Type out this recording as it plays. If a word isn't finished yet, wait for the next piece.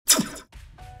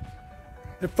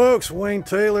Hey folks, Wayne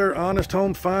Taylor, Honest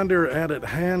Home Finder at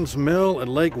Handsmill at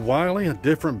Lake Wylie, a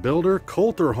different builder,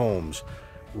 Kolter Homes.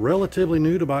 Relatively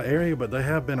new to my area, but they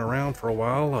have been around for a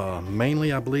while,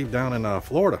 mainly I believe down in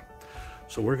Florida.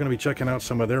 So we're going to be checking out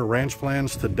some of their ranch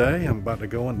plans today. I'm about to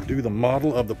go and do the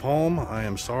model of the palm. I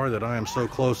am sorry that I am so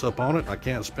close up on it. I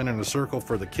can't spin in a circle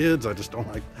for the kids. I just don't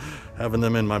like having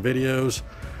them in my videos.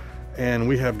 And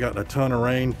we have got a ton of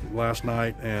rain last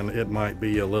night, and it might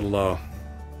be a little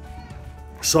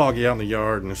soggy out in the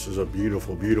yard, and this is a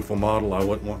beautiful, beautiful model. I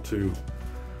wouldn't want to,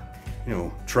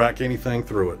 track anything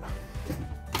through it.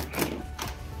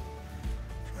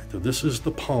 So this is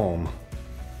the palm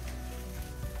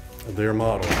of their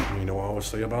model. I always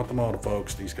say about the model,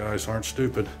 folks, these guys aren't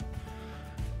stupid.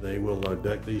 They will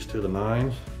deck these to the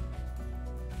nines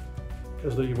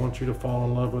because they want you to fall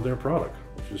in love with their product,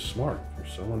 which is smart. If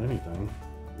you're selling anything,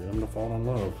 get them to fall in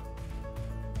love.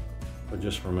 But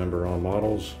just remember, on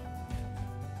models,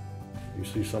 you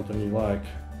see something you like,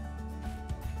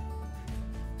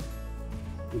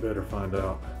 you better find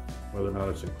out whether or not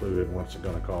it's included and what's it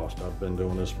going to cost. I've been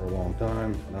doing this for a long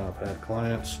time, and I've had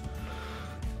clients,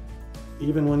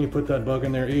 even when you put that bug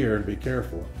in their ear, be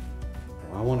careful.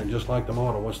 I want it just like the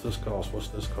model. What's this cost? What's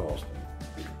this cost?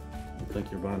 You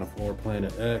think you're buying a floor plan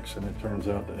at X, and it turns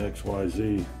out to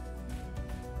XYZ. You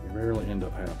rarely end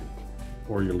up happy,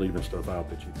 or you're leaving stuff out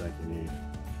that you think you need.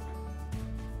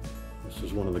 This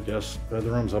is one of the guest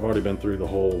bedrooms. I've already been through the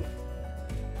whole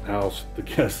house. The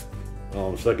guest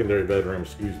secondary bedroom,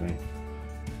 excuse me,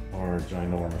 are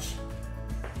ginormous.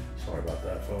 Sorry about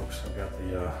that, folks. I've got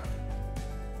the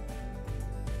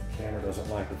camera doesn't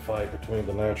like the fight between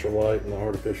the natural light and the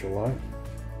artificial light.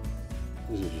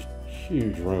 These are just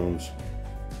huge rooms.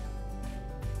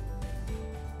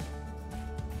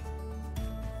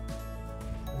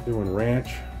 I'm doing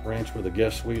ranch with a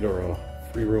guest suite or a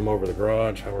free room over the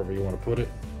garage, however you want to put it.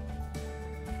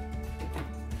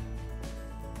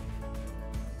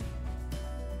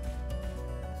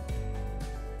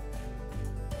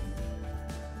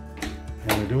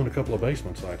 And we're doing a couple of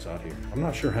basement sites out here. I'm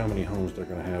not sure how many homes they're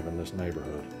going to have in this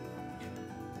neighborhood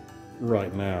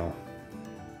right now.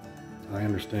 I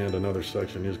understand another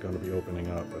section is going to be opening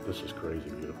up, but this is crazy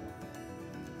beautiful.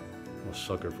 I'm a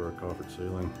sucker for a coffered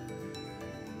ceiling.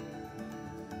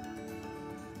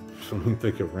 So when you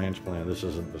think of ranch plan, this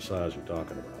isn't the size you're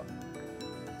talking about.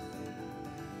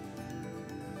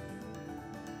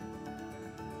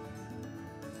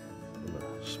 I'm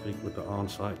going to speak with the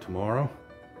on-site tomorrow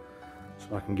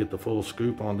so I can get the full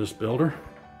scoop on this builder.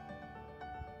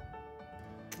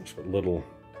 Just a little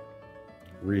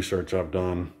research I've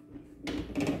done.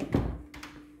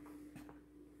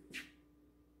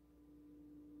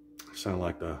 Sound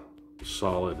like the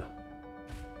solid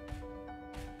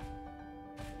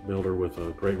builder with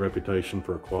a great reputation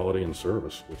for quality and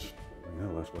service, which,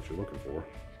 that's what you're looking for.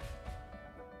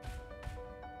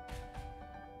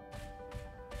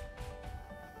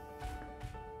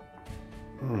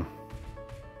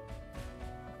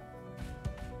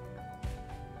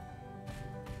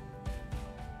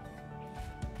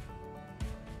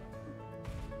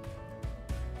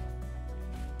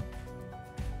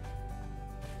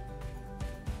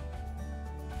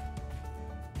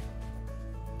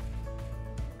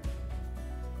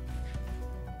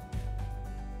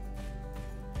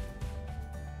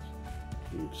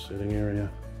 Huge sitting area.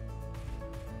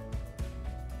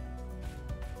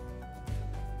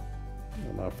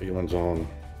 My feelings on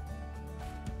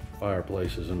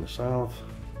fireplaces in the south,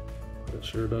 but it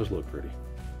sure does look pretty.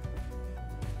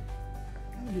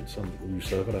 I'll get some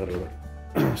use of it out of it.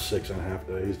 6.5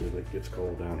 days till it gets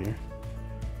cold down here.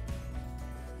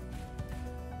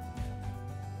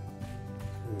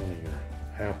 One of your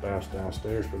half baths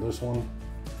downstairs for this one.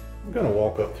 I'm going to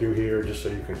walk up through here just so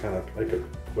you can kind of take a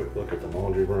quick look at the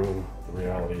laundry room. The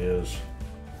reality is,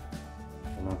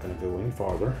 I'm not going to go any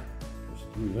farther. Just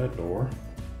through that door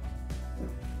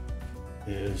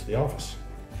is the office.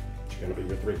 It's going to be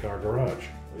your 3-car garage.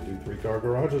 We do 3-car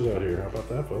garages out here. How about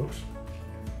that, folks?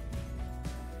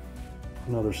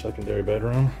 Another secondary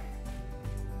bedroom.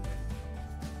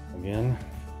 Again,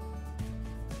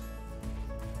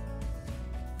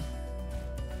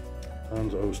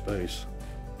 tons of space.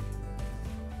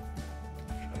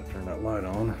 Turn that light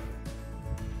on.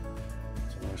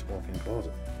 It's a nice walk-in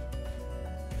closet.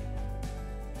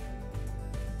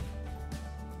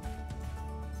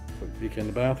 Quick peek in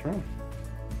the bathroom.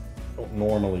 Don't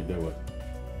normally do it.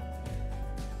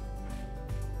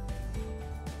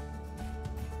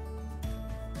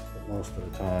 But most of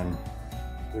the time,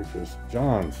 they're just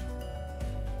John's.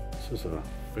 This is a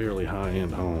fairly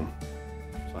high-end home.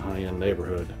 It's a high-end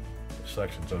neighborhood.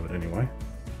 Sections of it anyway.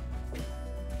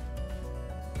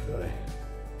 Okay.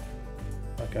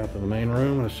 Back out to the main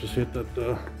room. Let's just hit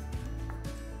that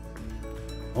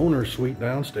owner's suite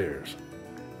downstairs.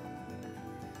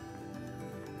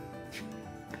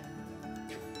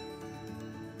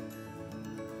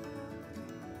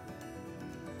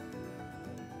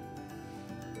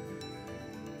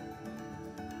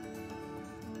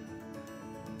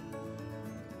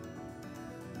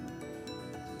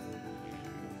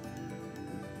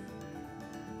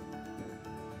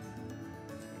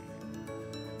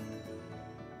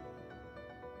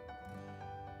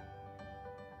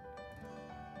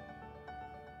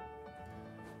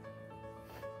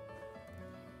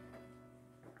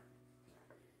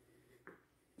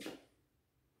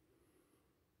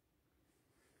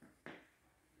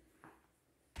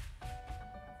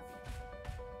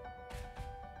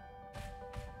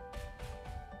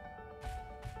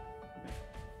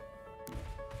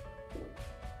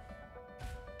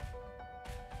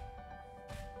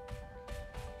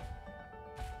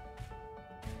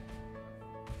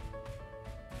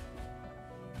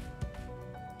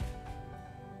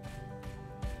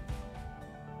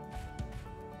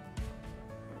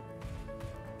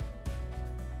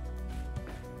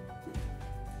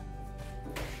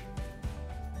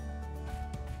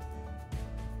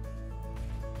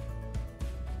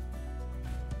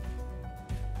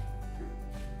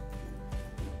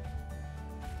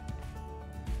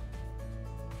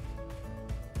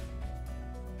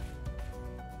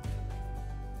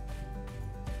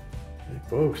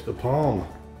 Folks, the Palm,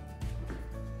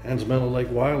 Handsmill, Lake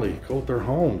Wylie, Kolter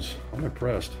Homes. I'm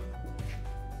impressed.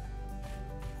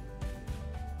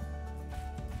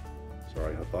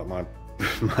 Sorry, I thought my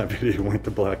video went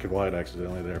to black and white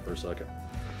accidentally there for a second.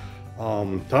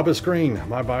 Top of the screen,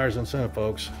 my buyer's incentive,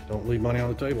 folks. Don't leave money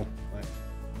on the table.